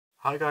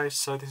Hi guys,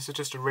 so this is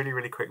just a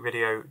really quick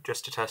video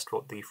just to test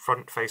what the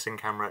front-facing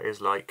camera is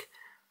like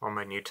on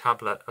my new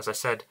tablet. As I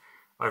said,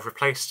 I've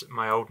replaced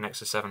my old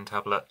Nexus 7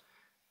 tablet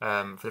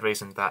for the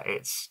reason that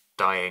it's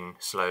dying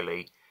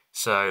slowly.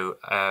 So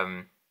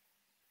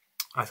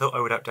I thought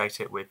I would update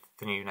it with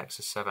the new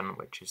Nexus 7,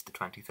 which is the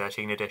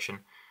 2013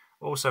 edition.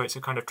 Also, it's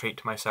a kind of treat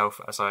to myself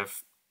as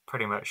I've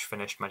pretty much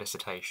finished my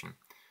dissertation.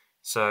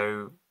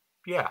 So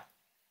yeah,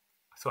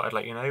 I thought I'd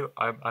let you know.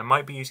 I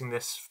might be using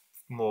this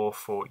more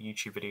for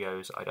YouTube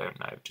videos, I don't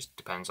know, it just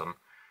depends on,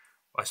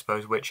 I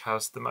suppose, which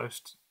has the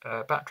most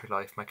battery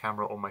life, my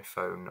camera or my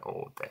phone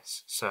or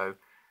this. So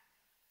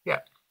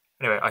yeah,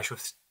 anyway, I shall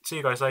see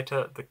you guys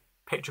later. The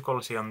picture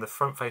quality on the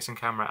front facing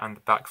camera and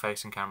the back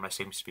facing camera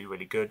seems to be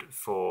really good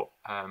for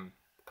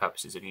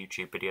purposes of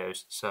YouTube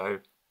videos. So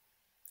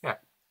yeah,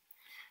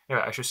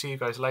 anyway, I shall see you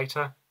guys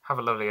later. Have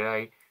a lovely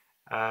day.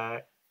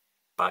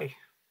 Bye.